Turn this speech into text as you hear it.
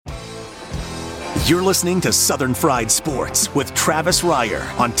You're listening to Southern Fried Sports with Travis Reier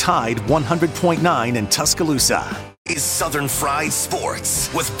on Tide 100.9 in Tuscaloosa. Is Southern Fried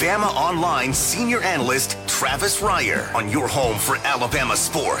Sports with Bama Online senior analyst Travis Reier on your home for Alabama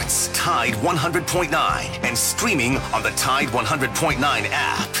sports, Tide 100.9, and streaming on the Tide 100.9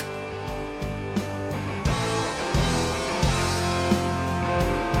 app.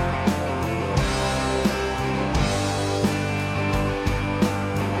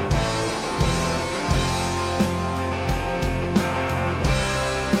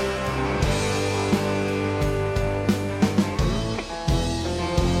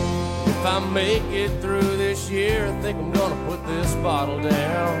 Make it through this year, I think I'm gonna put this bottle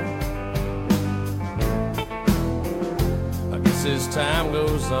down. I guess as time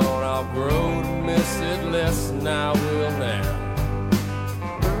goes on, I'll grow to miss it less than I will now.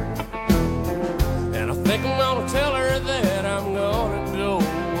 And I think I'm gonna tell her that I'm gonna go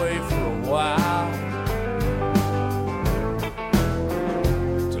away for a while,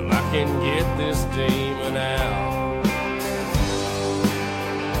 till I can get this demon out.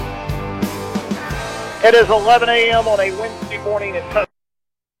 It is 11 a.m. on a Wednesday morning in Tuscaloosa.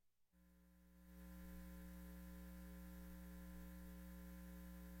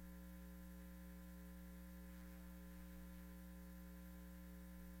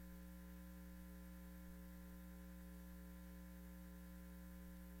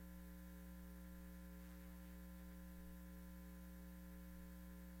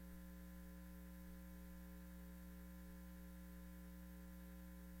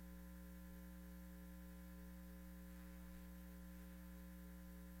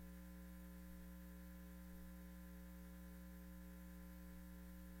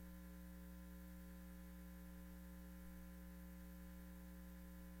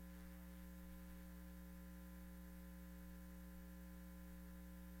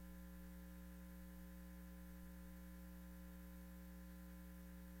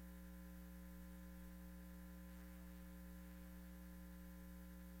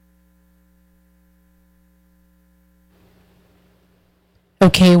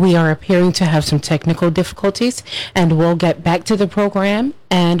 Okay, we are appearing to have some technical difficulties, and we'll get back to the program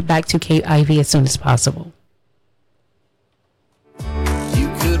and back to Kate Ivey as soon as possible. You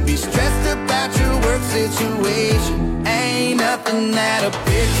could be stressed about your work situation. Ain't nothing that a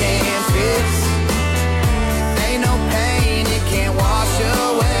beer can't fix. Ain't no pain it can't wash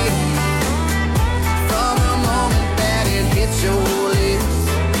away. From the moment that it hits your lips,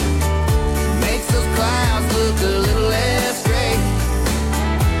 makes those clouds look a little less gray.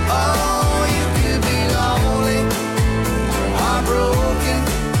 Oh, you could be lonely, or heartbroken,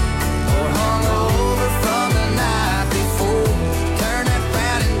 or hungover from the night before. Turn that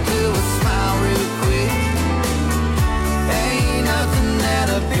frown into a smile real quick. Ain't nothing that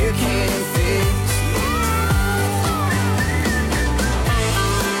a beer can't fix.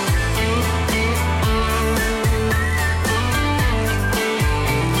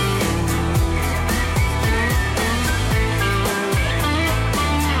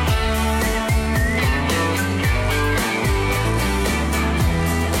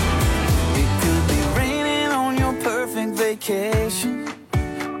 Vacation.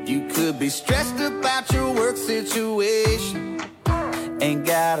 You could be stressed about your work situation. Ain't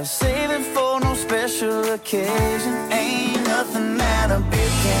gotta save it for no special occasion. Ain't nothing that a beer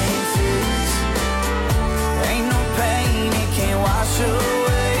can't fix. Ain't no pain it can't wash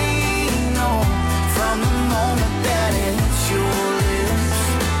away. No, from the moment that it hits your lips,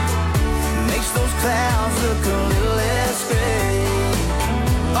 makes those clouds look a little less gray.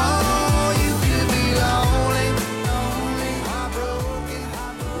 Oh, you could be lonely.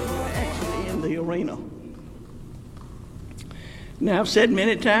 The arena. Now, I've said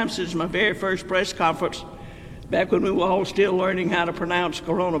many times since my very first press conference, back when we were all still learning how to pronounce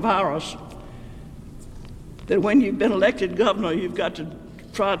coronavirus, that when you've been elected governor, you've got to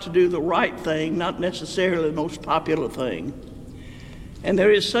try to do the right thing, not necessarily the most popular thing. And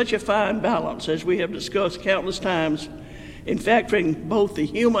there is such a fine balance, as we have discussed countless times, in factoring both the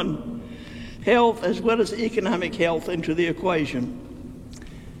human health as well as economic health into the equation.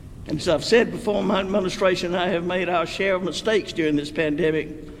 And as I've said before, my administration and I have made our share of mistakes during this pandemic,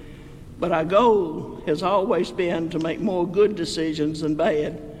 but our goal has always been to make more good decisions than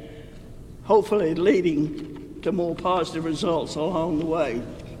bad, hopefully leading to more positive results along the way.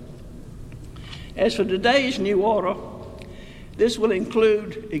 As for today's new order, this will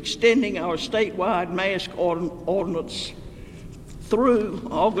include extending our statewide mask ordinance through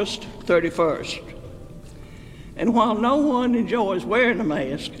August 31st. And while no one enjoys wearing a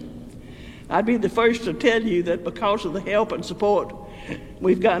mask, I'd be the first to tell you that because of the help and support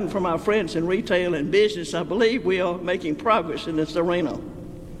we've gotten from our friends in retail and business, I believe we are making progress in this arena.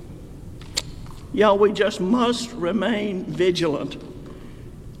 Y'all, we just must remain vigilant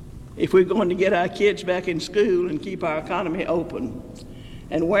if we're going to get our kids back in school and keep our economy open.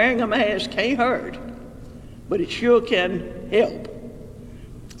 And wearing a mask can't hurt, but it sure can help.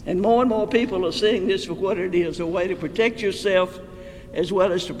 And more people are seeing this for what it is, a way to protect yourself as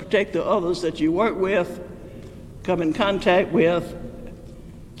well as to protect the others that you work with, come in contact with,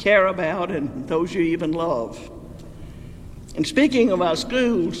 care about, and those you even love. And speaking of our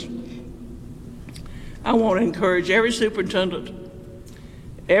schools, I want to encourage every superintendent,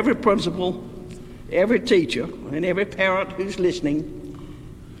 every principal, every teacher, and every parent who's listening.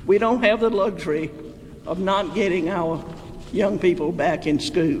 We don't have the luxury of not getting our young people back in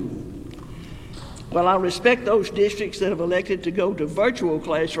school. While I respect those districts that have elected to go to virtual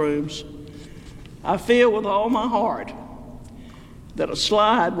classrooms, I feel with all my heart that a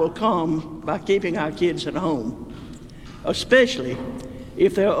slide will come by keeping our kids at home, especially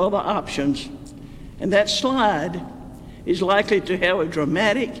if there are other options. And that slide is likely to have a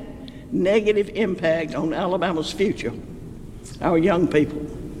dramatic negative impact on Alabama's future, our young people.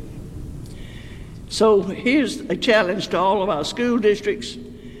 So here's a challenge to all of our school districts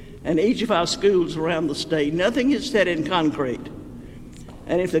and each of our schools around the state. Nothing is set in concrete.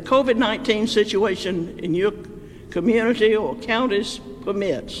 And if the COVID-19 situation in your community or counties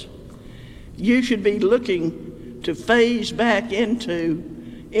permits, you should be looking to phase back into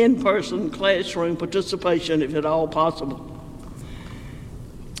in-person classroom participation if at all possible.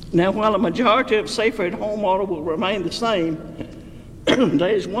 Now, while a majority of safer at home order will remain the same, there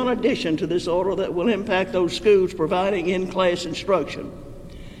is one addition to this order that will impact those schools providing in-class instruction.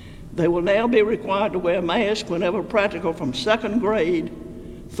 They will now be required to wear masks whenever practical from second grade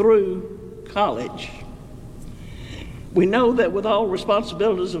through college. We know that with all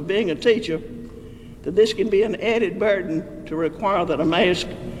responsibilities of being a teacher, that this can be an added burden to require that a mask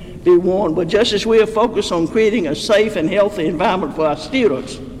be worn. But just as we are focused on creating a safe and healthy environment for our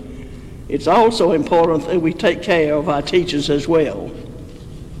students, it's also important that we take care of our teachers as well.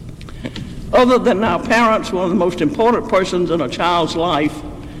 Other than our parents, one of the most important persons in a child's life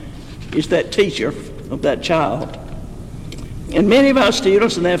is that teacher of that child. And many of our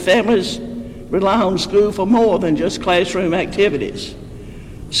students and their families rely on school for more than just classroom activities.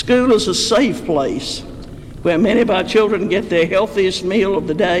 School is a safe place where many of our children get their healthiest meal of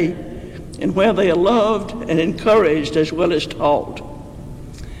the day and where they are loved and encouraged as well as taught.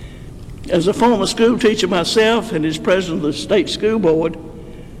 As a former school teacher myself and as president of the state school board,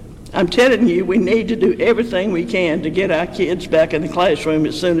 I'm telling you we need to do everything we can to get our kids back in the classroom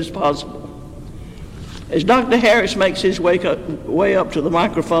as soon as possible. As Dr. Harris makes his way up to the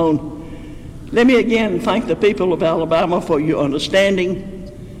microphone, let me again thank the people of Alabama for your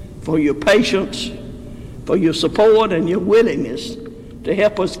understanding, for your patience, for your support and your willingness to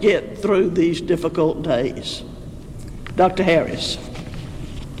help us get through these difficult days. Dr. Harris.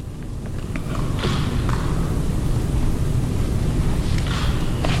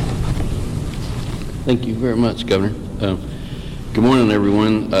 Thank you very much, Governor. Good morning,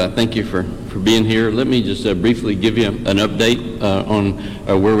 everyone. Thank you for being here. Let me just briefly give you an update on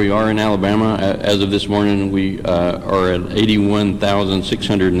where we are in Alabama. As of this morning, we are at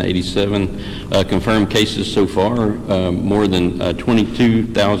 81,687 confirmed cases so far. More than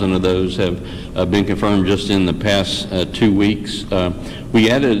 22,000 of those have been confirmed just in the past 2 weeks.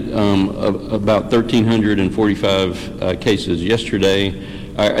 We added about 1,345 cases yesterday.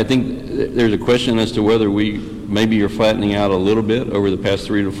 I think there's a question as to whether we maybe are flattening out a little bit over the past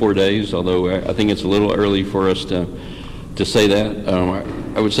 3 to 4 days, although I think it's a little early for us to say that.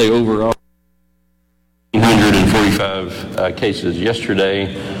 I would say overall, 145 cases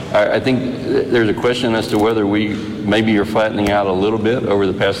yesterday. I think there's a question as to whether we maybe are flattening out a little bit over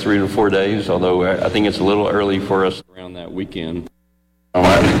the past 3 to 4 days, although I think it's a little early for us around that weekend.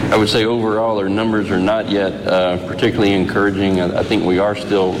 I would say overall our numbers are not yet particularly encouraging. I think we are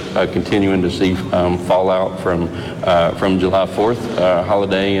still continuing to see fallout from July 4th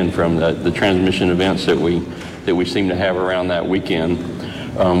holiday and from the transmission events that we seem to have around that weekend.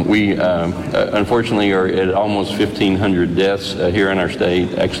 We unfortunately are at almost 1,500 deaths here in our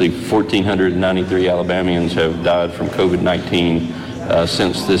state. Actually, 1,493 Alabamians have died from COVID-19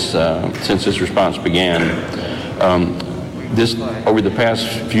 since this response began. Over the past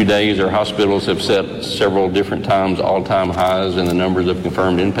few days, our hospitals have set several different times all-time highs in the numbers of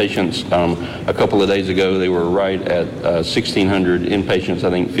confirmed inpatients. A couple of days ago, they were right at 1,600 inpatients, I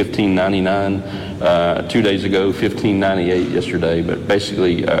think 1,599. 2 days ago, 1,598 yesterday, but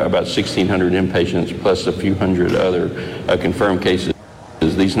basically about 1,600 inpatients plus a few hundred other confirmed cases.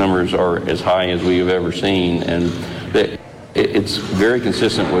 These numbers are as high as we have ever seen, and it's very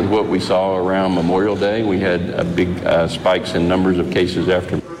consistent with what we saw around Memorial Day. We had big spikes in numbers of cases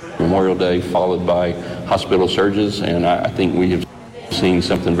after Memorial Day, followed by hospital surges, and I think we have seen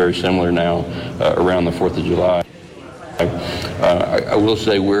something very similar now around the 4th of July. I will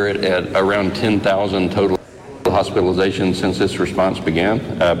say we're at around 10,000 total hospitalizations since this response began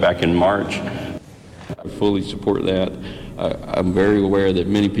back in March. I fully support that. I'm very aware that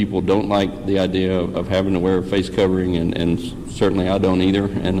many people don't like the idea of having to wear a face covering, and certainly I don't either.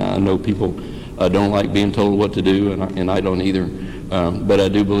 And I know people don't like being told what to do, and I don't either. But I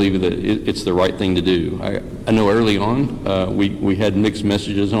do believe that it's the right thing to do. I know early on we had mixed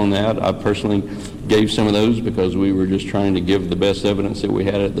messages on that. I personally gave some of those because we were just trying to give the best evidence that we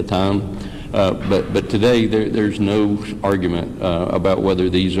had at the time. But today there's no argument about whether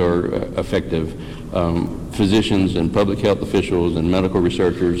these are effective. Physicians and public health officials and medical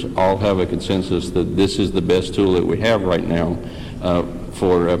researchers all have a consensus that this is the best tool that we have right now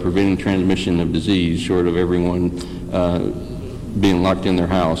for preventing transmission of disease, short of everyone being locked in their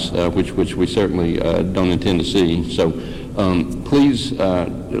house, which we certainly don't intend to see. So please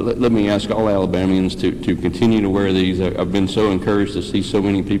let me ask all Alabamians to continue to wear these. I've been so encouraged to see so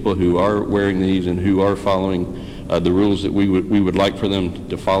many people who are wearing these and who are following the rules that we would like for them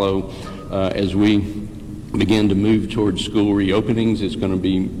to follow. As we begin to move towards school reopenings, it's going to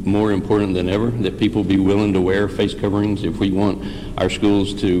be more important than ever that people be willing to wear face coverings if we want our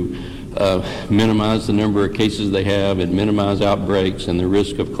schools to minimize the number of cases they have and minimize outbreaks and the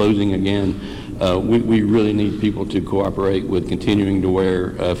risk of closing again. We really need people to cooperate with continuing to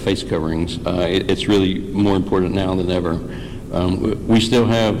wear face coverings. It's really more important now than ever. We still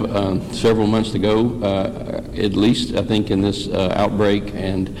have several months to go, at least, I think, in this outbreak,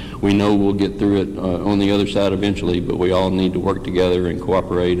 and we know we'll get through it on the other side eventually, but we all need to work together and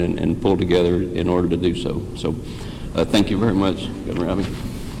cooperate and pull together in order to do so. So thank you very much, Governor Abbey.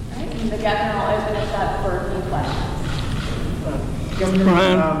 The Governor will open us up for a few questions.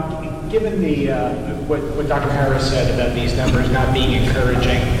 Governor, given what Dr. Harris said about these numbers not being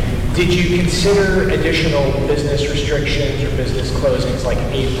encouraging, did you consider additional business restrictions or business closings like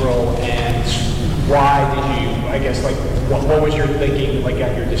April, and why did you, I guess, like, what was your thinking, like,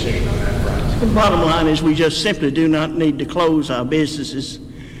 at your decision on that front? The bottom line is we just simply do not need to close our businesses,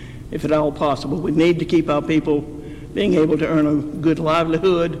 if at all possible. We need to keep our people being able to earn a good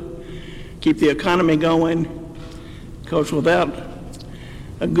livelihood, keep the economy going, because without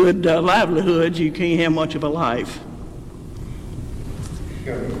a good livelihood, you can't have much of a life.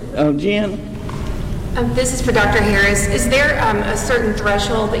 Jen? This is for Dr. Harris. Is there a certain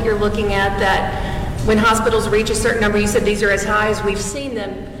threshold that you're looking at that when hospitals reach a certain number, you said these are as high as we've seen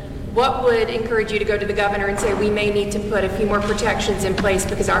them, what would encourage you to go to the governor and say we may need to put a few more protections in place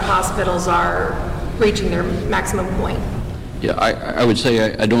because our hospitals are reaching their maximum point? Yeah, I would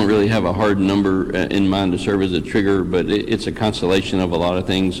say I don't really have a hard number in mind to serve as a trigger, but it's a constellation of a lot of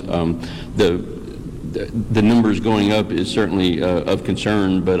things. The numbers going up is certainly of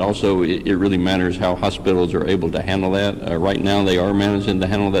concern, but also it really matters how hospitals are able to handle that. Right now they are managing to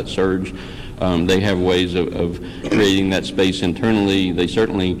handle that surge. They have ways of creating that space internally. They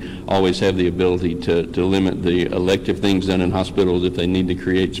certainly always have the ability to limit the elective things done in hospitals if they need to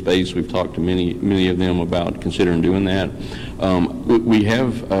create space. We've talked to many of them about considering doing that. We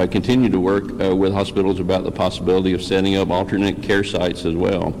have continued to work with hospitals about the possibility of setting up alternate care sites as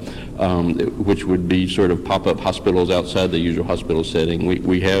well, which would be sort of pop-up hospitals outside the usual hospital setting.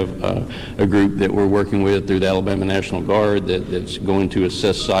 We have a group that we're working with through the Alabama National Guard that's going to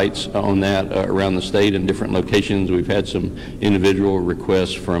assess sites on that around the state in different locations. We've had some individual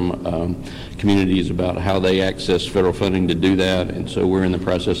requests from communities about how they access federal funding to do that, and so we're in the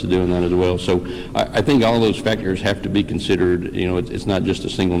process of doing that as well. So I think all those factors have to be considered. You know, it's not just a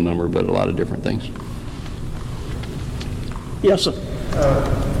single number, but a lot of different things. Yes, sir.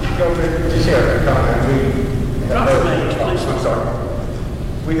 Governor, just here a comment.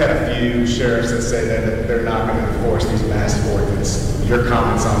 We had a few sheriffs that say that they're not going to enforce these mask ordinances. Your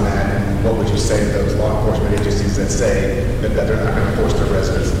comments on that, and what would you say to those law enforcement agencies that say that they're not going to force their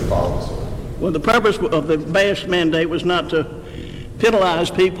residents to follow this order? Well, the purpose of the mask mandate was not to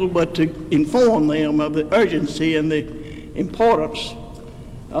penalize people, but to inform them of the urgency and the importance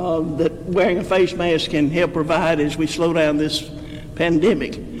that wearing a face mask can help provide as we slow down this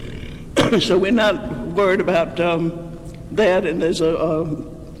pandemic. So we're not worried about that, and there's a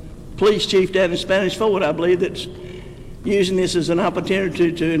police chief down in Spanish Fort, I believe, that's using this as an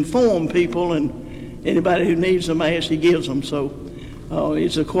opportunity to inform people, and anybody who needs a mask, he gives them. So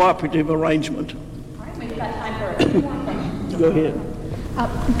it's a cooperative arrangement. All right, we've got time for a few more questions. Go ahead.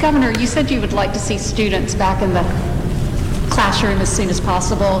 Governor, you said you would like to see students back in the classroom as soon as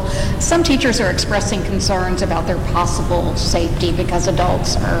possible. Some teachers are expressing concerns about their possible safety because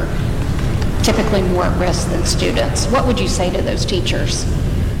adults are typically more at risk than students. What would you say to those teachers?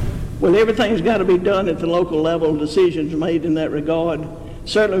 Well, everything's got to be done at the local level, decisions made in that regard.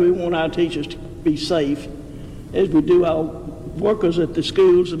 Certainly we want our teachers to be safe, as we do our workers at the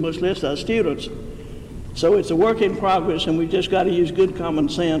schools and much less our students. So it's a work in progress, and we've just got to use good common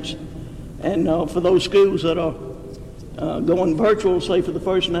sense. And for those schools that are going virtual, say for the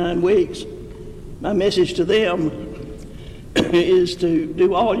first 9 weeks, my message to them is to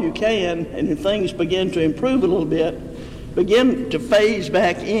do all you can, and if things begin to improve a little bit, begin to phase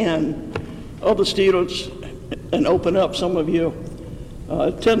back in other students and open up some of your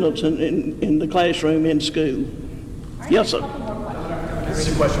attendance in the classroom in school. Yes, sir. This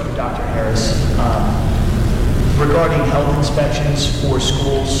is a question for Dr. Harris. Regarding health inspections for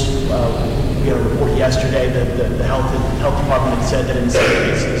schools, we had a report yesterday that the health department had said that in some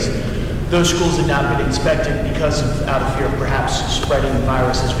cases those schools had not been inspected because of out of fear of perhaps spreading the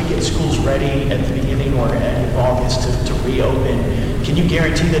virus. As we get schools ready at the beginning or end of August to reopen, can you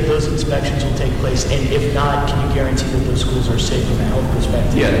guarantee that those inspections will take place? And if not, can you guarantee that those schools are safe from a health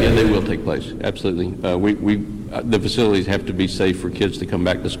perspective? Yeah, they will take place. Absolutely. The facilities have to be safe for kids to come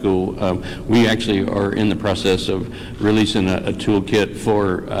back to school. We actually are in the process of releasing a toolkit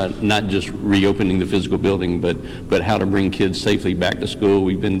for not just reopening the physical building, but how to bring kids safely back to school.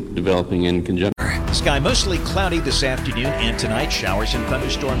 We've been developing in conjunction. Sky mostly cloudy this afternoon and tonight. Showers and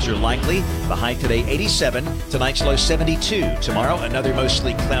thunderstorms are likely. The high today 87. Tonight's low 72. Tomorrow another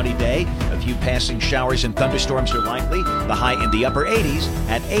mostly cloudy day. A few passing showers and thunderstorms are likely. The high in the upper 80s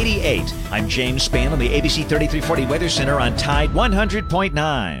at 88. I'm James Spann on the ABC 3340 Weather Center on Tide 100.9.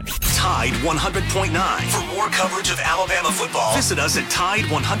 Tide 100.9. For more coverage of Alabama football, visit us at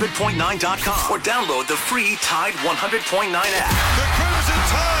Tide100.9.com or download the free Tide 100.9 app. The Crimson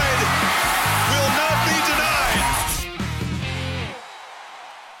Tide will not be denied.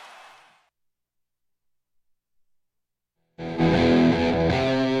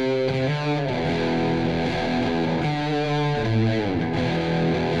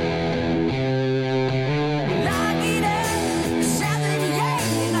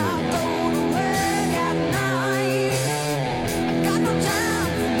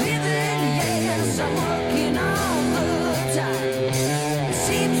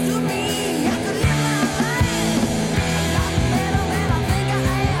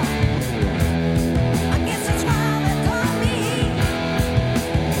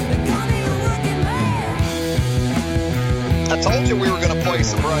 I told you we were going to play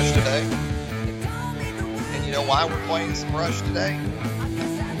some Rush today. And you know why we're playing some Rush today?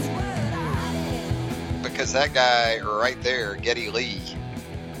 Because that guy right there, Geddy Lee,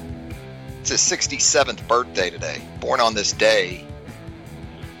 it's his 67th birthday today. Born on this day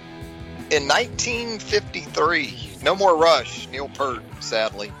in 1953. No more Rush. Neil Peart,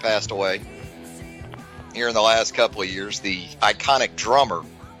 sadly, passed away here in the last couple of years. The iconic drummer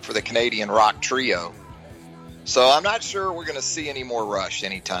for the Canadian rock trio. So I'm not sure we're going to see any more Rush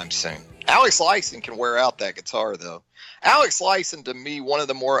anytime soon. Alex Lifeson can wear out that guitar, though. Alex Lifeson, to me, one of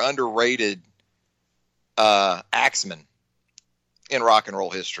the more underrated axemen in rock and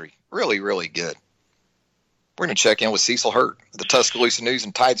roll history. Really, really good. We're going to check in with Cecil Hurt, the Tuscaloosa News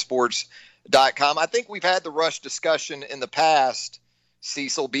and Tidesports.com. I think we've had the Rush discussion in the past,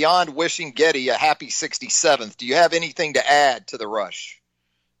 Cecil. Beyond wishing Geddy a happy 67th, do you have anything to add to the Rush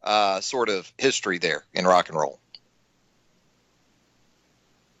sort of history there in rock and roll?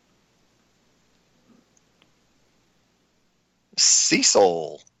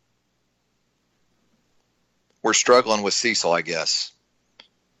 Cecil. We're struggling with Cecil, I guess.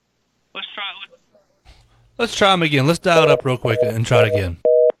 Let's try him again. Let's dial it up real quick and try it again.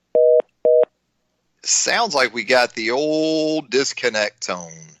 Sounds like we got the old disconnect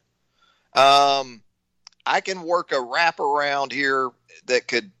tone. I can work a wraparound here that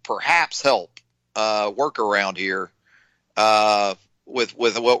could perhaps help work around here with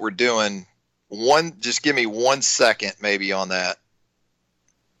what we're doing. Just give me 1 second maybe on that.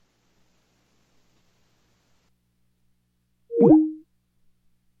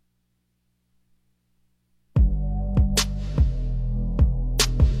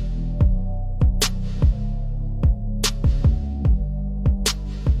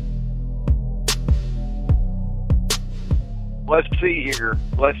 Let's see here.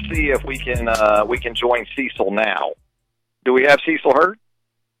 Let's see if we can join Cecil now. Do we have Cecil Hurt?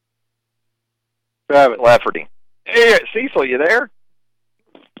 Travis Lafferty. Hey, Cecil, you there?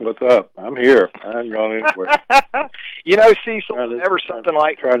 What's up? I'm here. I haven't gone anywhere. You know, Cecil, never something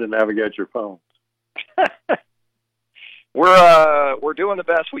like trying to navigate your phone. We're doing the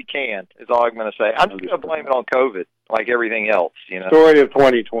best we can, is all I'm going to say. I'm just going to blame it on COVID, like everything else. Story of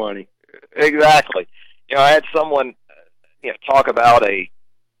 2020. Exactly. I had someone talk about a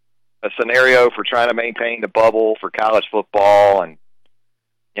scenario for trying to maintain the bubble for college football, and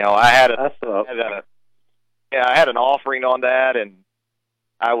I had an offering on that, and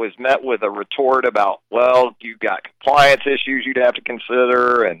I was met with a retort about, well, you got compliance issues you'd have to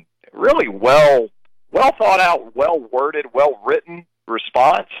consider, and really well thought out, well worded, well written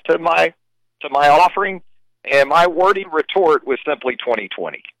response to my offering. And my wordy retort was simply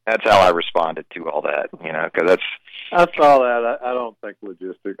 2020. That's how I responded to all that, because I saw that. I don't think I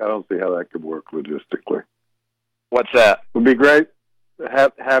don't see how that could work logistically. What's that? It would be great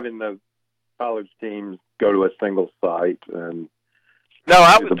having the college teams go to a single site and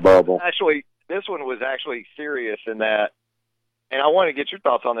the bubble. Actually, this one was actually serious in that, and I want to get your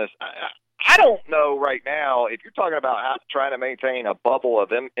thoughts on this. I don't know right now if you're talking about how trying to maintain a bubble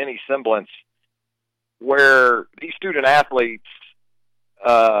of any semblance where these student athletes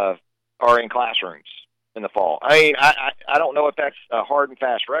are in classrooms in the fall. I mean, I don't know if that's a hard and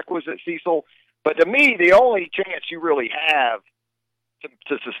fast requisite, Cecil, but to me, the only chance you really have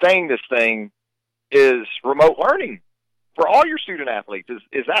to sustain this thing is remote learning for all your student athletes.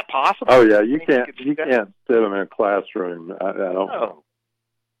 Is that possible? Oh yeah, you can't sit them in a classroom. I don't know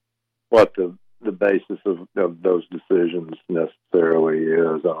what the basis of those decisions necessarily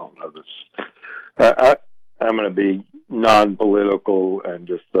is. I don't know this. I'm going to be non-political and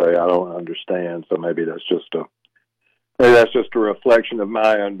just say I don't understand. So maybe that's just a reflection of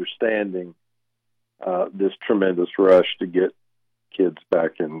my understanding. This tremendous rush to get kids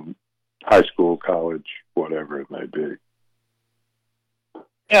back in high school, college, whatever it may be.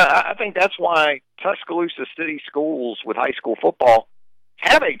 Yeah, I think that's why Tuscaloosa City schools with high school football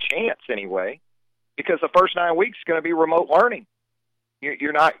have a chance anyway, because the first 9 weeks is going to be remote learning.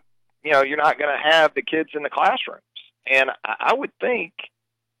 You're not going to have the kids in the classrooms. And I would think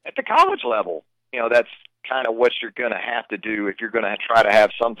at the college level, that's kind of what you're going to have to do if you're going to try to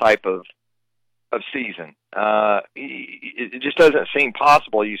have some type of season. It just doesn't seem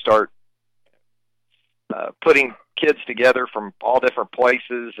possible. You start putting kids together from all different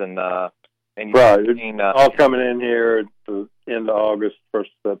places, and right, all coming in here at the end of August, 1st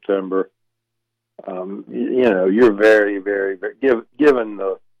of September. You're very, very, very given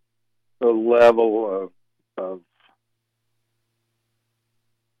the level of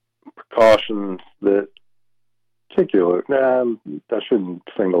precautions that particular. I shouldn't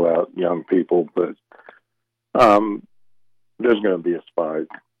single out young people, but there's going to be a spike.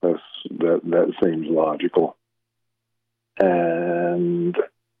 That seems logical, and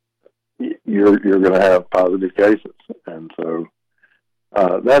you're going to have positive cases, and so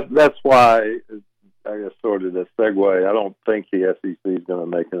that's why, I guess, sort of the segue. I don't think the SEC is going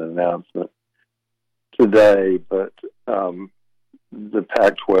to make an announcement today, but the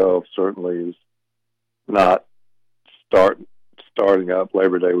Pac-12 certainly is not starting up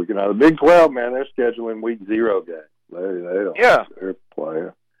Labor Day weekend. Now, the Big 12, man, they're scheduling week 0 games. They don't. Yeah, they're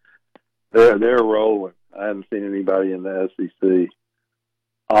playing. They're rolling. I haven't seen anybody in the SEC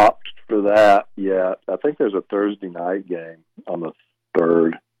opt for that yet. I think there's a Thursday night game on the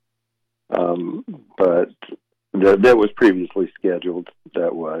 3rd, but that was previously scheduled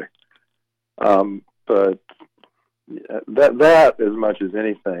that way. But that as much as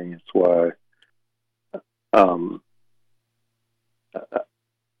anything, it's why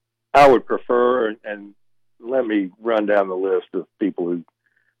I would prefer, and let me run down the list of people who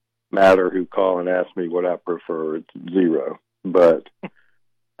matter who call and ask me what I prefer. It's 0, but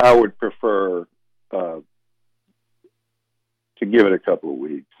I would prefer to give it a couple of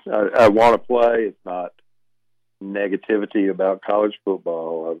weeks. I want to play. It's not negativity about college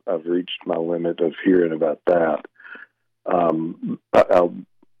football. I've reached my limit of hearing about that. I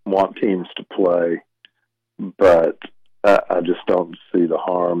want teams to play, but I just don't see the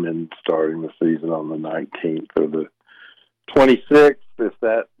harm in starting the season on the 19th or the 26th. If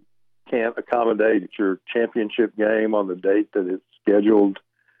that can't accommodate your championship game on the date that it's scheduled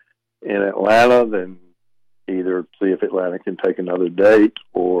in Atlanta, then either see if Atlanta can take another date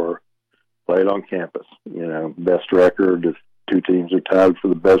or play it on campus. Best record. If 2 teams are tied for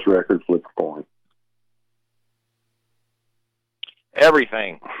the best record, flip a coin.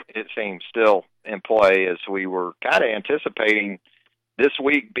 Everything, it seems, still in play, as we were kind of anticipating this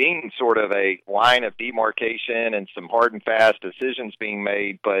week being sort of a line of demarcation and some hard and fast decisions being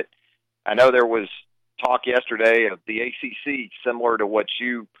made. But I know there was talk yesterday of the ACC, similar to what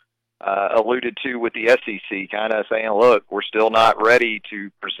you alluded to with the SEC, kind of saying, look, we're still not ready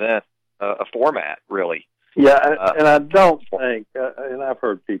to present a format, really. Yeah, and I don't think, and I've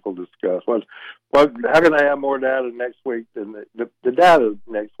heard people discuss, how can they have more data next week than the data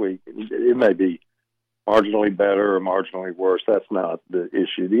next week? It may be marginally better or marginally worse. That's not the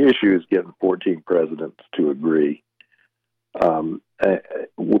issue. The issue is getting 14 presidents to agree.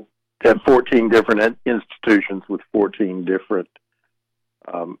 At 14 different institutions with 14 different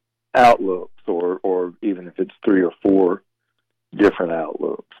outlooks, or even if it's 3 or 4 different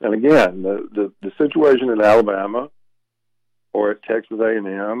outlooks. And again, the situation in Alabama or at Texas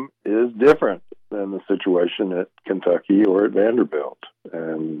A&M is different than the situation at Kentucky or at Vanderbilt.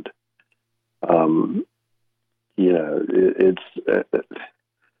 And,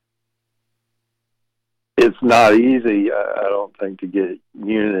 it's not easy, I don't think, to get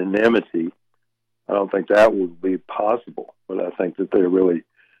unanimity. I don't think that would be possible, but I think that they're really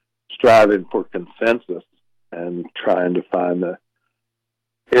striving for consensus and trying to find the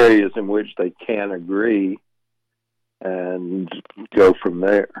areas in which they can agree and go from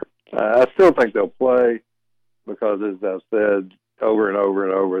there. I still think they'll play because, as I've said over and over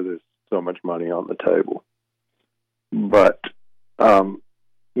and over, there's so much money on the table. But,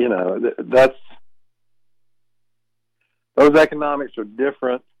 those economics are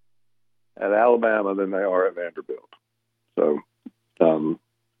different at Alabama than they are at Vanderbilt. So, and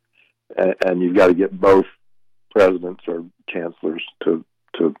you've got to get both presidents or chancellors to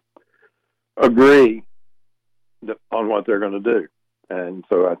agree on what they're going to do. And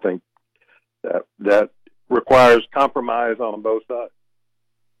so I think that requires compromise on both sides.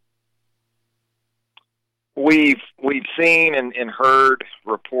 We've seen and heard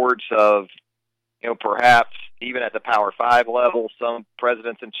reports of, perhaps even at the Power 5 level, some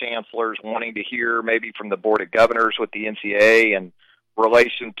presidents and chancellors wanting to hear maybe from the Board of Governors with the NCAA in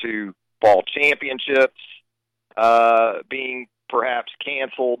relation to fall championships being perhaps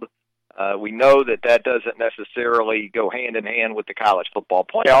canceled. We know that doesn't necessarily go hand in hand with the college football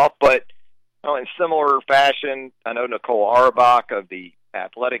playoff, but in similar fashion, I know Nicole Auerbach of the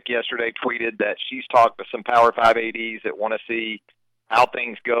Athletic yesterday tweeted that she's talked to some Power 5 ADs that want to see how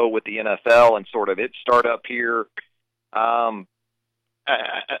things go with the NFL and sort of its startup here. I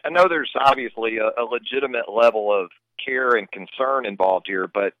know there's obviously a legitimate level of care and concern involved here,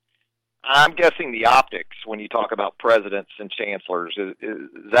 but I'm guessing the optics when you talk about presidents and chancellors, is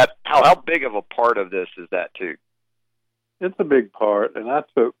that how big of a part of this is that too? It's a big part, and I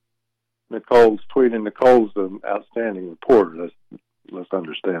took Nicole's tweet, and Nicole's an outstanding reporter. Let's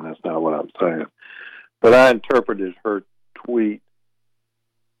understand that's not what I'm saying. But I interpreted her tweet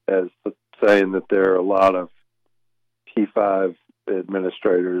as saying that there are a lot of P5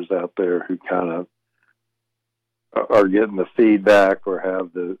 administrators out there who kind of are getting the feedback or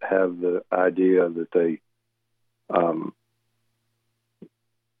have the idea that they'd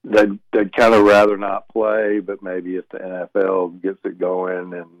kind of rather not play, but maybe if the NFL gets it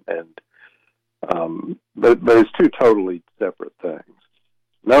going but it's two totally separate things.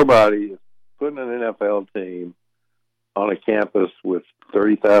 Nobody is putting an NFL team on a campus with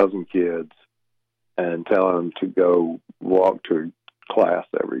 30,000 kids and telling them to go walk to class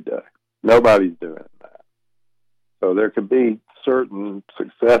every day. Nobody's doing that. So there could be certain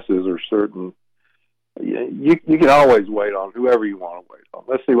successes or certain, you can always wait on whoever you want to wait on.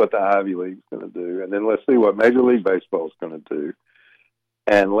 Let's see what the Ivy League's going to do, and then let's see what Major League Baseball is going to do,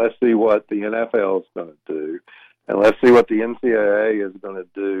 and let's see what the NFL is going to do, and let's see what the NCAA is going to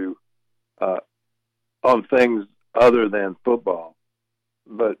do on things other than football.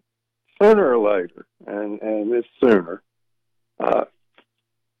 But sooner or later, and it's sooner,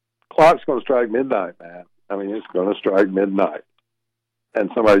 clock's going to strike midnight, man. I mean, it's going to strike midnight,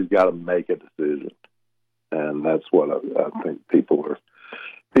 and somebody's got to make a decision, and that's what I think people are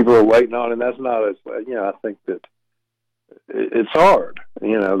waiting on. And that's not as I think that it's hard.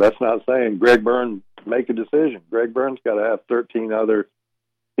 That's not saying Greg Byrne make a decision. Greg Byrne's got to have 13 other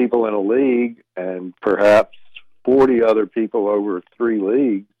people in a league and perhaps 40 other people over 3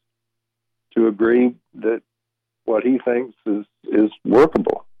 leagues to agree that what he thinks is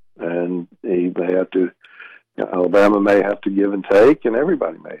workable. And he may have to, Alabama may have to give and take, and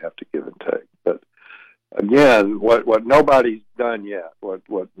everybody may have to give and take. But again, what nobody's done yet, what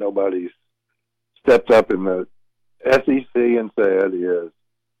nobody's stepped up in the SEC and said is,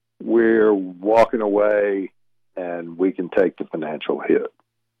 we're walking away and we can take the financial hit.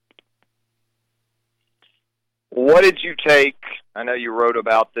 What did you take? I know you wrote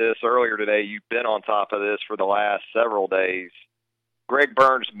about this earlier today. You've been on top of this for the last several days. Greg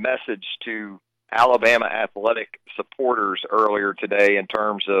Byrne's message to Alabama athletic supporters earlier today in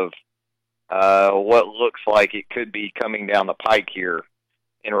terms of what looks like it could be coming down the pike here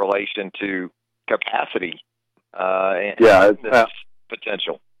in relation to capacity and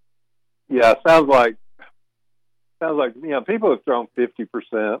potential. Yeah, it sounds like people have thrown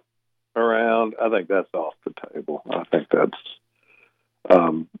 50% around. I think that's off the table. I think that's.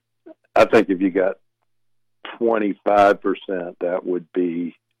 I think if you got 25%, that would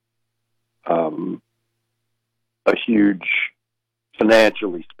be a huge,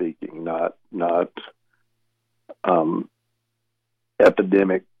 financially speaking, not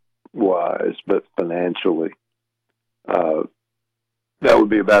epidemic wise, but financially. That would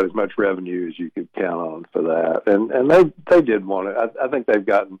be about as much revenue as you could count on for that. And they did want it. I think they've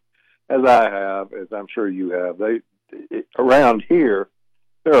gotten, as I have, as I'm sure you have, around here,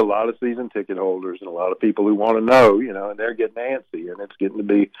 there are a lot of season ticket holders and a lot of people who want to know, and they're getting antsy, and it's getting to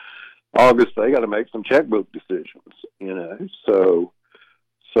be August. They got to make some checkbook decisions,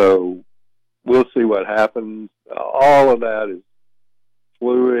 So we'll see what happens. All of that is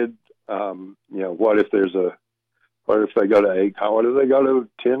fluid. What if they go to 8? What if they go to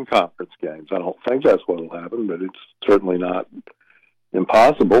 10 conference games? I don't think that's what will happen, but it's certainly not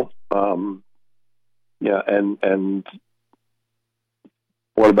impossible. And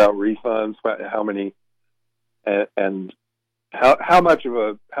what about refunds? How many? And how much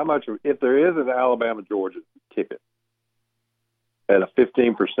of if there is an Alabama Georgia ticket at a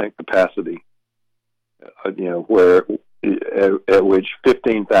 15% capacity, where at which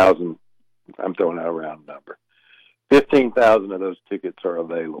 15,000, I'm throwing out a round number, 15,000 of those tickets are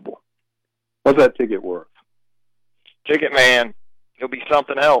available. What's that ticket worth? Ticket man, he'll be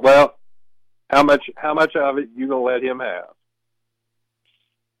something else. Well, how much of it you gonna let him have?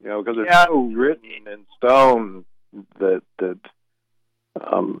 Because it's so written in stone that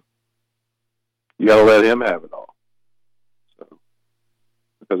you got to let him have it all. So,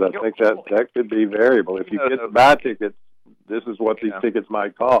 because I think that could be variable. If you get to buy tickets, this is what these tickets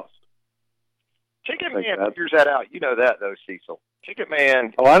might cost. Ticket Man figures that out. You know that, though, Cecil. Ticket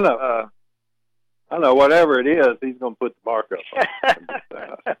Man. Oh, I know. I know. Whatever it is, he's going to put the markup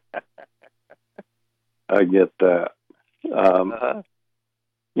on. I get that.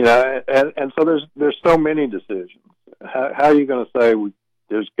 And so there's so many decisions. How are you going to say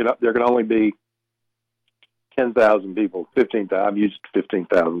there can only be 10,000 people, 15,000? I've used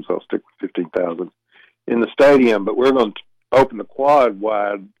 15,000, so I'll stick with 15,000 in the stadium. But we're going to open the quad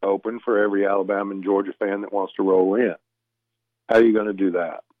wide open for every Alabama and Georgia fan that wants to roll in. How are you going to do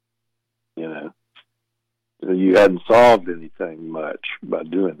that? You hadn't solved anything much by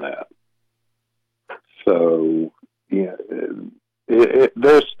doing that. So,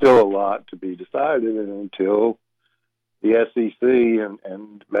 there's still a lot to be decided, and until the SEC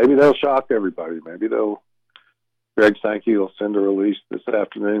and maybe they'll shock everybody. Maybe Greg Sankey will send a release this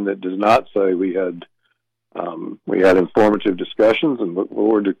afternoon that does not say we had informative discussions and look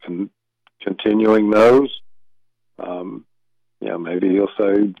forward to continuing those. Maybe he'll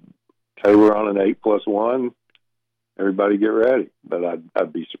say, "Hey, we're on an 8+1. Everybody get ready." But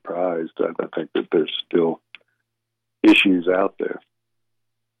I'd be surprised. I think that there's still issues out there.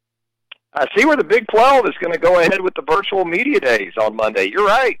 I see where the Big 12 is going to go ahead with the virtual media days on Monday. You're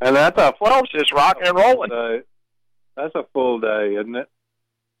right. And that's a 12's just rocking and rolling. That's a full day, isn't it?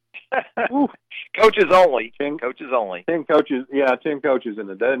 Coaches only. 10 coaches only. 10 coaches. Yeah, 10 coaches in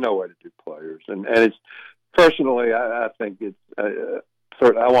the day. No way to do players. And it's personally, I think it's I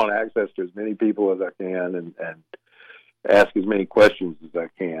want access to as many people as I can and ask as many questions as I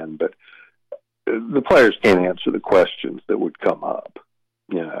can. But the players can't answer the questions that would come up,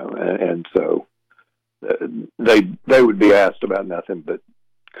 and so they would be asked about nothing but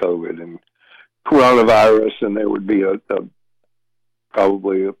COVID and coronavirus, and there would be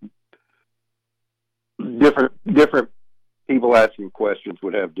probably different people asking questions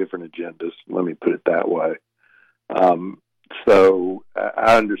would have different agendas. Let me put it that way. So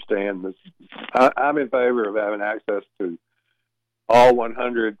I understand this. I'm in favor of having access to all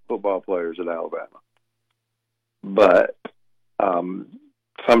 100 football players at Alabama. But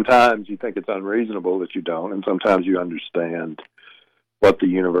sometimes you think it's unreasonable that you don't, and sometimes you understand what the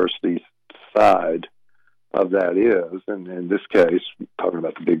university's side of that is. And in this case, talking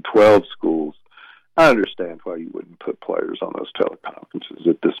about the Big 12 schools, I understand why you wouldn't put players on those teleconferences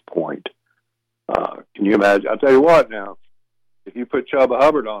at this point. Can you imagine? I'll tell you what now, if you put Chubba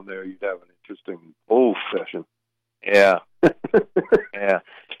Hubbard on there, you'd have an interesting session. Yeah. Yeah.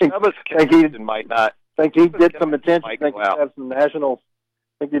 Chubba's connection might not. Think he'd get some attention? Think he'd have some nationals?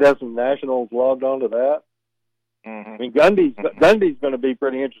 Think he'd have some nationals logged onto that? Mm-hmm. I mean, Gundy's going to be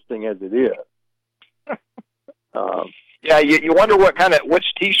pretty interesting as it is. Yeah, you wonder which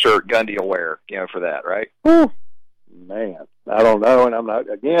T-shirt Gundy will wear, for that, right? Whew, man, I don't know, and I'm not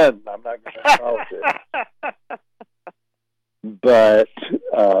going to politics. But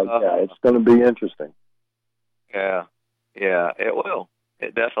yeah, it's going to be interesting. Yeah, it will.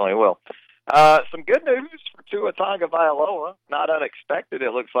 It definitely will. Some good news for Tua Tagovailoa. Not unexpected,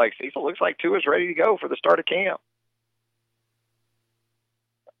 it looks like. Cecil, looks like Tua's ready to go for the start of camp.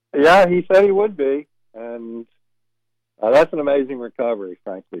 Yeah, he said he would be, and that's an amazing recovery,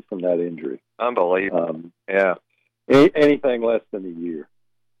 frankly, from that injury. Unbelievable. Yeah. Anything less than a year.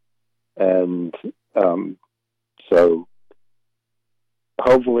 And so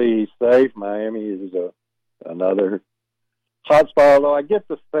hopefully he's safe. Miami is another hot spot, although I get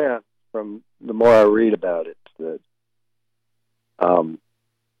the sense from the more I read about it that some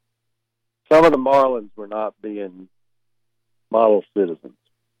of the Marlins were not being model citizens.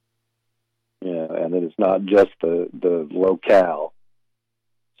 And that it's not just the locale.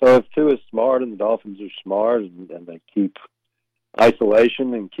 So if Tua is smart and the Dolphins are smart and they keep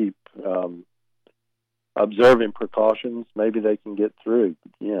isolation and keep observing precautions, maybe they can get through.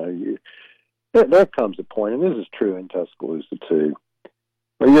 There comes a point, and this is true in Tuscaloosa too,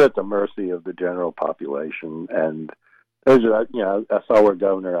 where you're at the mercy of the general population. And there's, I saw where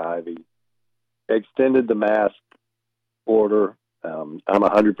Governor Ivey extended the mask order. I'm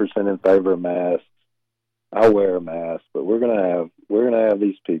 100% in favor of masks. I wear a mask, but we're gonna have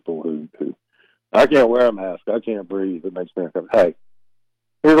these people who I can't wear a mask. I can't breathe. It makes me uncomfortable. Hey,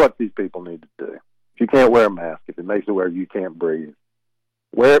 here's what these people need to do. If you can't wear a mask, if it makes it where you can't breathe,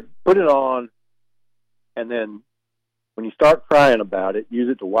 put it on, and then when you start crying about it, use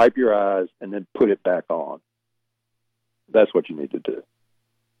it to wipe your eyes, and then put it back on. That's what you need to do.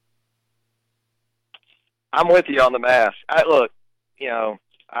 I'm with you on the mask. Look.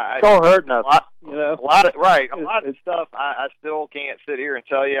 Don't hurt nothing. A lot of stuff. I still can't sit here and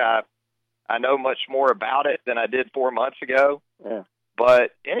tell you I know much more about it than I did 4 months ago. Yeah.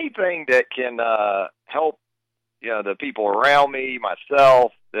 But anything that can help, the people around me,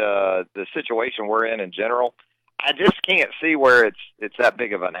 myself, the situation we're in general, I just can't see where it's that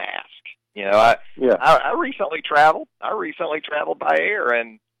big of an ask. I recently traveled. By air,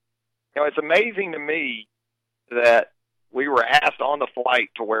 and it's amazing to me that we were asked on the flight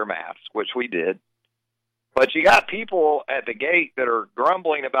to wear masks, which we did. But you got people at the gate that are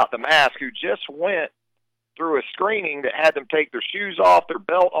grumbling about the mask who just went through a screening that had them take their shoes off, their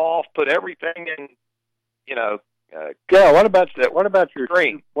belt off, put everything in, What about your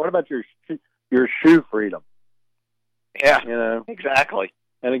screen? What about your shoe freedom? Yeah, exactly.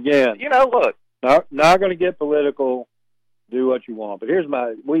 And again, look, not going to get political. Do what you want, but here's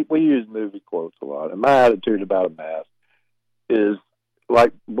we use movie quotes a lot, and my attitude about a mask is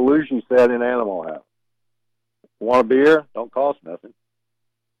like Belushi said in Animal House: "Want a beer? Don't cost nothing.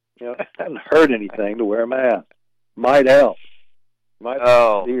 It doesn't hurt anything to wear a mask. Might help. Might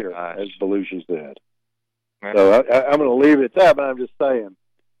help beer, as Belushi said." So I'm going to leave it at that, but I'm just saying,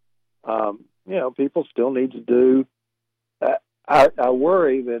 people still need to do. I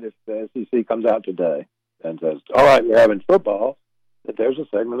worry that if the SEC comes out today and says, all right, we're having football, that there's a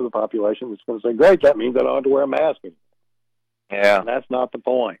segment of the population that's going to say, great, that means I don't have to wear a mask anymore. Yeah. And that's not the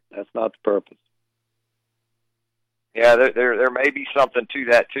point. That's not the purpose. Yeah, there may be something to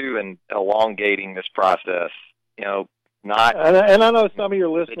that, too, in elongating this process. Not... And I know some of your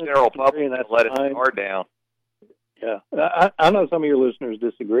listeners... The general public let its guard down. Yeah. I know some of your listeners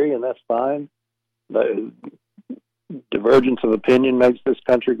disagree, and that's fine. But divergence of opinion makes this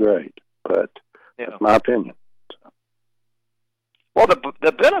country great. But that's my opinion. Well,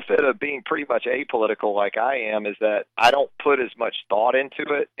 the benefit of being pretty much apolitical like I am is that I don't put as much thought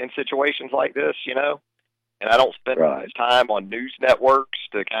into it in situations like this, and I don't spend as much time on news networks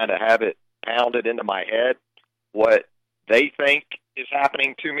to kind of have it pounded into my head what they think is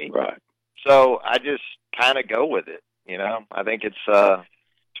happening to me. Right. So I just kind of go with it, I think it's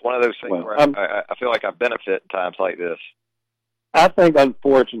one of those things where I feel like I benefit in times like this. I think,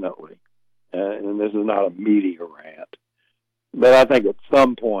 unfortunately, and this is not a media rant, but I think at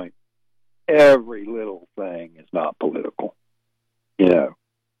some point, every little thing is not political.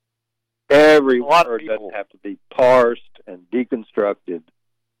 Every word doesn't have to be parsed and deconstructed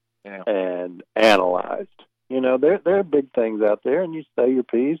and analyzed. There are big things out there, and you say your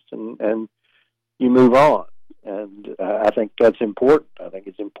piece and you move on. And I think that's important. I think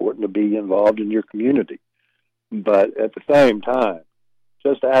it's important to be involved in your community. But at the same time,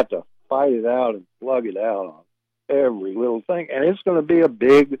 just to have to fight it out and slug it out on every little thing. And it's going to be a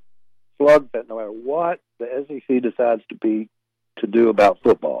big slugfest no matter what the SEC decides to do about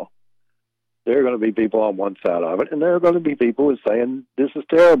football. There are going to be people on one side of it, and there are going to be people who are saying, this is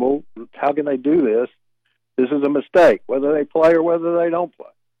terrible. How can they do this? This is a mistake, whether they play or whether they don't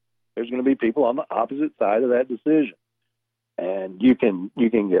play. There's going to be people on the opposite side of that decision. And you can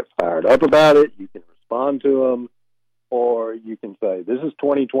get fired up about it, you can respond to them, or you can say, this is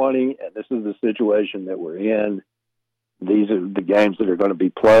 2020, and this is the situation that we're in. These are the games that are going to be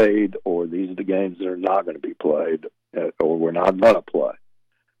played, or these are the games that are not going to be played, or we're not going to play.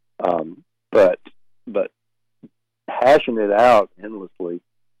 But hashing it out endlessly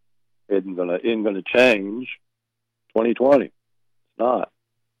isn't going to change 2020. It's not.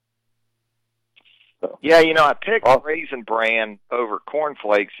 So. Yeah, I picked Raisin Bran over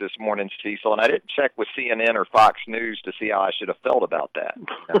cornflakes this morning, Cecil, and I didn't check with CNN or Fox News to see how I should have felt about that.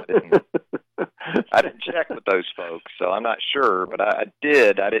 I didn't check with those folks, so I'm not sure, but I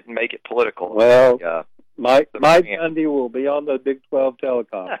did. I didn't make it political. Well, Mike Gundy will be on the Big 12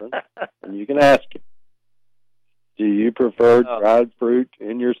 teleconference, and you can ask him, do you prefer dried fruit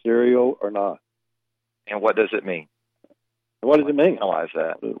in your cereal or not? And what does it mean? What does it mean? Analyze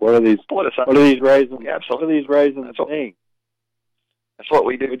that. What are these raisins? Yeah, what are these raisins mean? That's what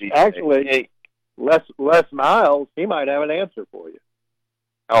we do. Actually, Les Miles, he might have an answer for you.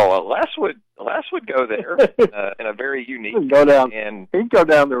 Oh, well, Les would go there in a very unique. He'd go down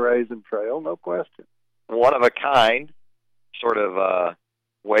the raisin trail, no question. One of a kind sort of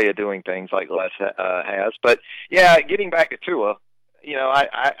way of doing things like Les has. But yeah, getting back to Tua,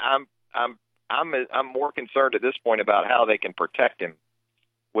 I'm more concerned at this point about how they can protect him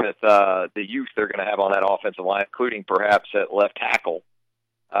with the youth they're going to have on that offensive line, including perhaps at left tackle.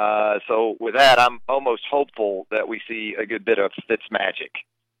 So with that, I'm almost hopeful that we see a good bit of Fitzmagic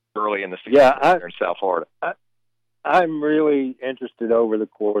early in the season here in South Florida. I'm really interested over the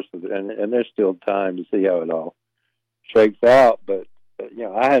course of it, and there's still time to see how it all shakes out. But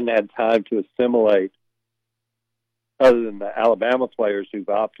I hadn't had time to assimilate, other than the Alabama players who've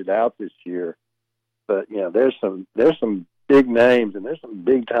opted out this year. But there's some big names, and there's some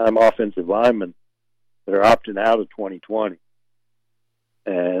big time offensive linemen that are opting out of 2020,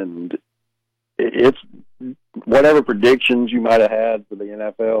 and it's whatever predictions you might have had for the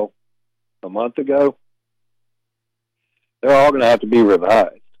NFL a month ago. They're all going to have to be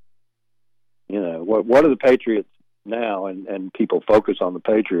revised. What are the Patriots now? And people focus on the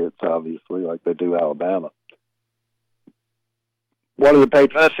Patriots, obviously, like they do Alabama. What are the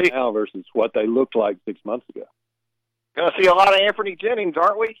Patriots now versus what they looked like 6 months ago? Going to see a lot of Anthony Jennings,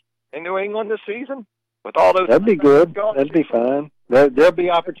 aren't we, in New England this season? With all those, that'd be good. That'd be fine. There'll be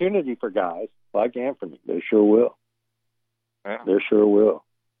opportunity for guys like Anthony. They sure will. Yeah. They sure will.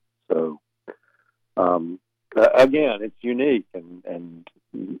 So, again, it's unique, and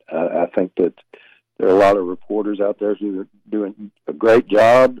I think that there are a lot of reporters out there who are doing a great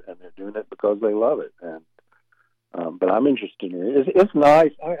job, and they're doing it because they love it. And but I'm interested in it. It's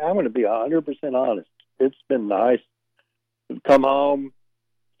nice. I'm going to be 100% honest. It's been nice to come home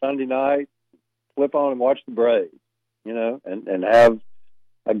Sunday night, flip on and watch the Braves, and have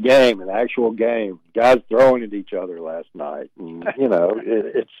a game, an actual game. Guys throwing at each other last night. And,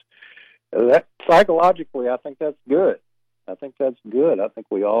 it's that psychologically, I think that's good. I think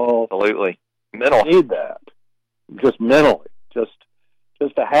we all absolutely need that. Just mentally, just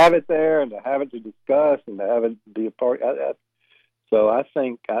to have it there and to have it to discuss and to have it be a part. So I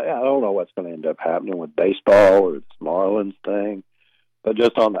think I don't know what's going to end up happening with baseball or this Marlins thing, but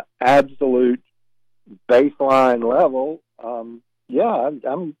just on the absolute baseline level, I'm glad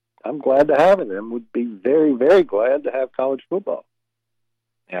to have it, and would be very, very glad to have college football,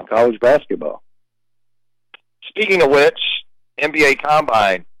 and college basketball. Speaking of which, NBA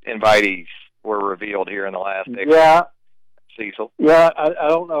Combine invitees were revealed here in the last day. Yeah. Cecil. Yeah, I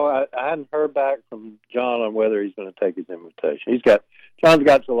don't know. I hadn't heard back from John on whether he's going to take his invitation. John's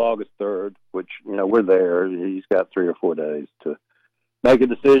got till August 3rd, which, we're there. He's got 3 or 4 days to make a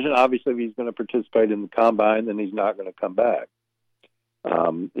decision. Obviously, if he's going to participate in the Combine, then he's not going to come back.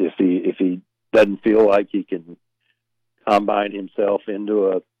 If he doesn't feel like he can combine himself into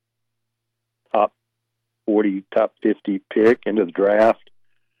a top 40, top 50 pick into the draft,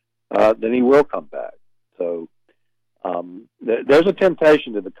 then he will come back. So there's a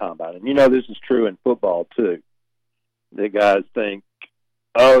temptation to the Combine. And this is true in football too. The guys think,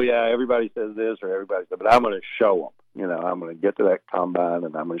 oh yeah, everybody says this or everybody says, but I'm going to show them. I'm going to get to that Combine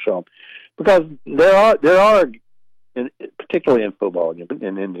and I'm going to show them. Because there are, particularly in football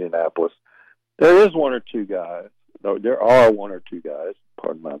in Indianapolis, there are one or two guys,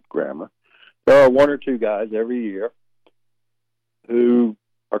 pardon my grammar, there are 1 or 2 guys every year who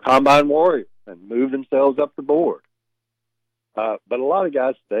are Combine warriors and move themselves up the board. But a lot of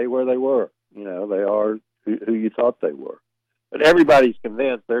guys stay where they were. You know, they are who you thought they were. But everybody's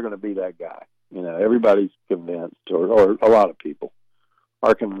convinced they're going to be that guy. You know, everybody's convinced, or a lot of people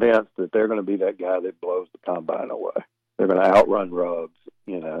are convinced that they're going to be that guy that blows the combine away. They're going to outrun Ruggs,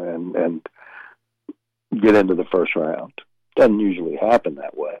 you know, and get into the first round. Doesn't usually happen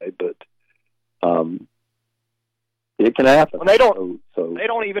that way, but it can happen. Well, they don't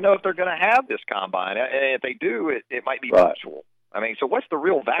even know if they're going to have this combine, and if they do, it might be virtual. I mean, so what's the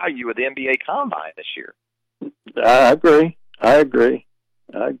real value of the NBA combine this year? I agree.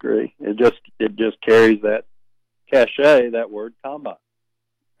 It just carries that cachet, that word combine.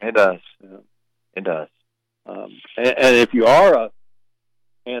 It does. Yeah. It does. And if you are a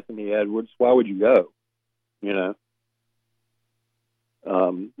Anthony Edwards, why would you go? You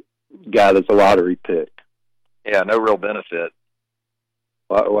know, guy that's a lottery pick. Yeah, no real benefit.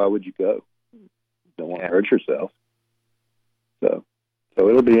 Why would you go? Don't want to hurt yourself. So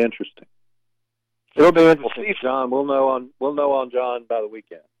it'll be interesting. It'll be interesting, John. We'll know on John by the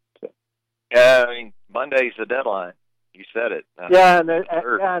weekend. So. Yeah, I mean, Monday's the deadline. You said it. And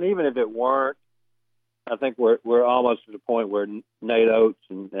even if it weren't, I think we're almost at a point where Nate Oates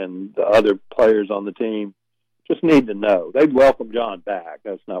and the other players on the team just need to know. They'd welcome John back.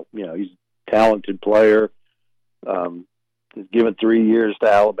 That's not, you know, he's a talented player. He's given 3 years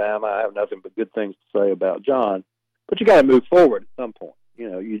to Alabama. I have nothing but good things to say about John. But you got to move forward at some point. You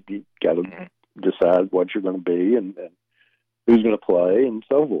know, you got to decide what you're going to be and who's going to play and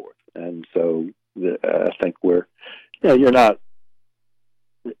so forth. And so I think you're not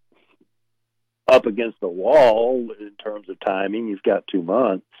up against the wall in terms of timing. You've got 2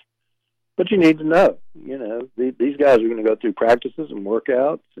 months. But you need to know, you know, these guys are going to go through practices and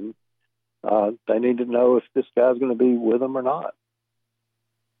workouts, and they need to know if this guy's going to be with them or not.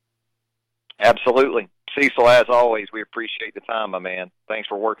 Absolutely. Cecil, as always, we appreciate the time, my man. Thanks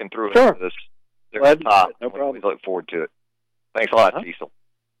for working through it with us. No problem. We look forward to it. Thanks a lot, Cecil.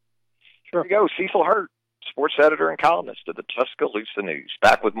 Sure. Here we go. Cecil Hurt, sports editor and columnist of the Tuscaloosa News.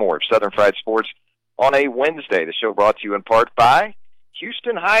 Back with more of Southern Fried Sports on a Wednesday. The show brought to you in part by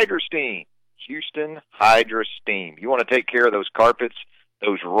Houston Hydro Steam. Houston Hydro Steam. You want to take care of those carpets,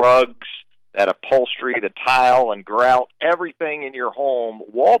 those rugs, that upholstery, the tile and grout, everything in your home,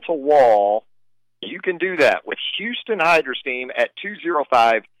 wall to wall. You can do that with Houston Hydro Steam at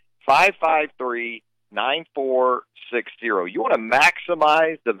 205-553-9460. You want to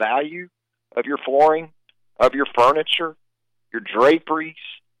maximize the value of your flooring, of your furniture, your draperies,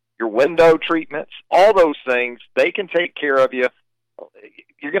 your window treatments, all those things. They can take care of you.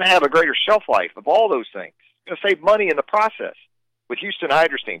 You're going to have a greater shelf life of all those things. You're going to save money in the process with Houston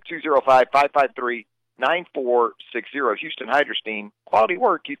Hydro Steam, 205-553-9460. Houston Hydro Steam, quality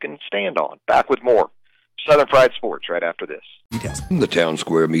work you can stand on. Back with more Southern Fried Sports right after this. In the Town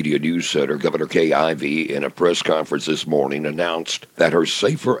Square Media News Center, Governor Kay Ivey, in a press conference this morning, announced that her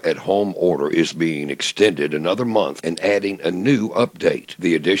Safer at Home order is being extended another month and adding a new update.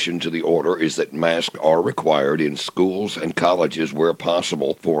 The addition to the order is that masks are required in schools and colleges where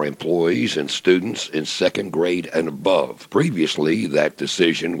possible for employees and students in second grade and above. Previously, that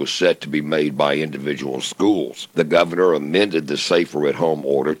decision was set to be made by individual schools. The governor amended the Safer at Home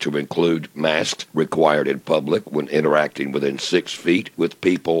order to include masks required in public when interacting within 6 feet with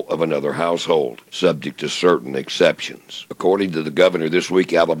people of another household, subject to certain exceptions. According to the governor, this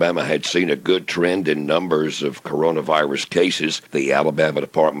week Alabama had seen a good trend in numbers of coronavirus cases. The Alabama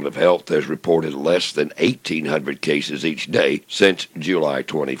Department of Health has reported less than 1,800 cases each day since July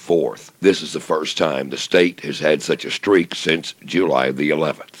 24th. This is the first time the state has had such a streak since July the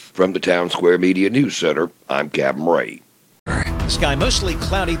 11th. From the Town Square Media News Center, I'm Captain Ray. Sky mostly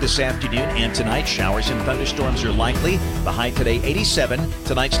cloudy this afternoon and tonight. Showers and thunderstorms are likely. The high today 87,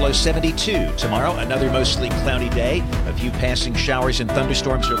 tonight's low 72. Tomorrow another mostly cloudy day. A few passing showers and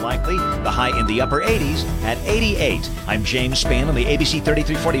thunderstorms are likely. The high in the upper 80s at 88. I'm James Spann on the ABC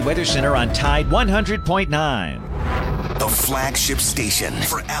 3340 Weather Center on Tide 100.9. The flagship station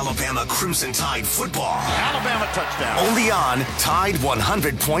for Alabama Crimson Tide football. Alabama touchdown. Only on Tide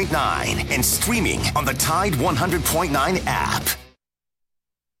 100.9 and streaming on the Tide 100.9 app.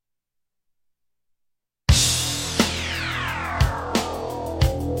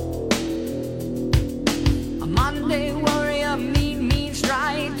 A Monday warrior, mean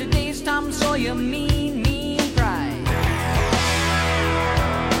stride. Today's Tom Sawyer, mean pride.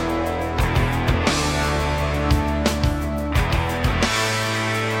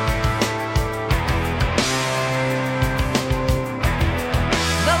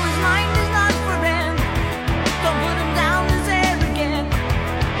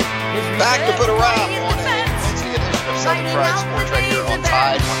 Back to put a wrap on it. Wednesday edition of Southern Fried Sports right here on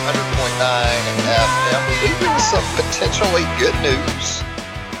Tide 100.9 FM. We leave you with some potentially good news.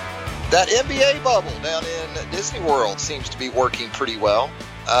 That NBA bubble down in Disney World seems to be working pretty well.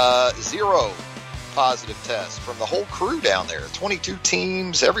 0 positive tests from the whole crew down there. 22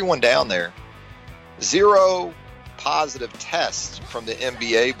 teams, everyone down there. 0 positive tests from the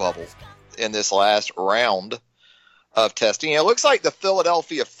NBA bubble in this last round of testing. It looks like the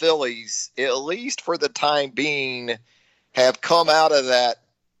Philadelphia Phillies, at least for the time being, have come out of that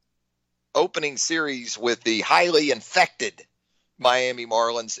opening series with the highly infected Miami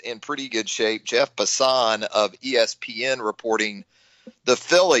Marlins in pretty good shape. Jeff Passan of ESPN reporting the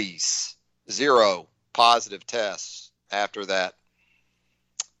Phillies 0 positive tests after that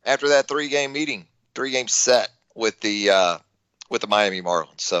 3-game meeting, 3-game set with the Miami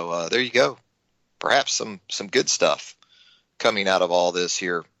Marlins. So there you go. Perhaps some good stuff coming out of all this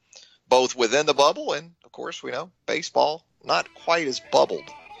here, both within the bubble and, of course, we know baseball not quite as bubbled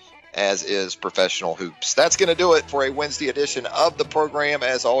as is professional hoops. That's going to do it for a Wednesday edition of the program.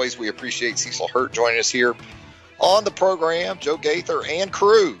 As always, we appreciate Cecil Hurt joining us here on the program. Joe Gaither and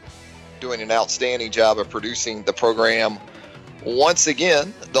crew doing an outstanding job of producing the program. Once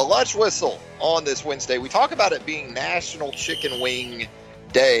again, the lunch whistle on this Wednesday. We talk about it being National Chicken Wing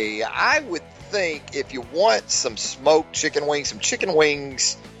Day. I would think if you want some smoked chicken wings, some chicken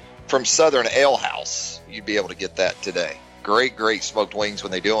wings from Southern Ale House, you'd be able to get that today. Great smoked wings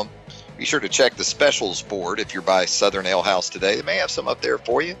when they do them. Be sure to check the specials board if you're by Southern Ale House today. They may have some up there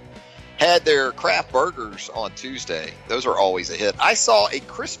for you. Had their craft burgers on Tuesday. Those are always a hit. I saw a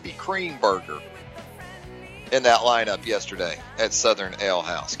Krispy Kreme burger in that lineup yesterday at Southern Ale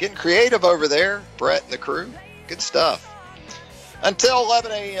House. Getting creative over there, Brett and the crew. Good stuff. Until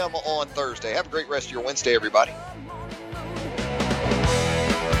 11 a.m. on Thursday. Have a great rest of your Wednesday, everybody.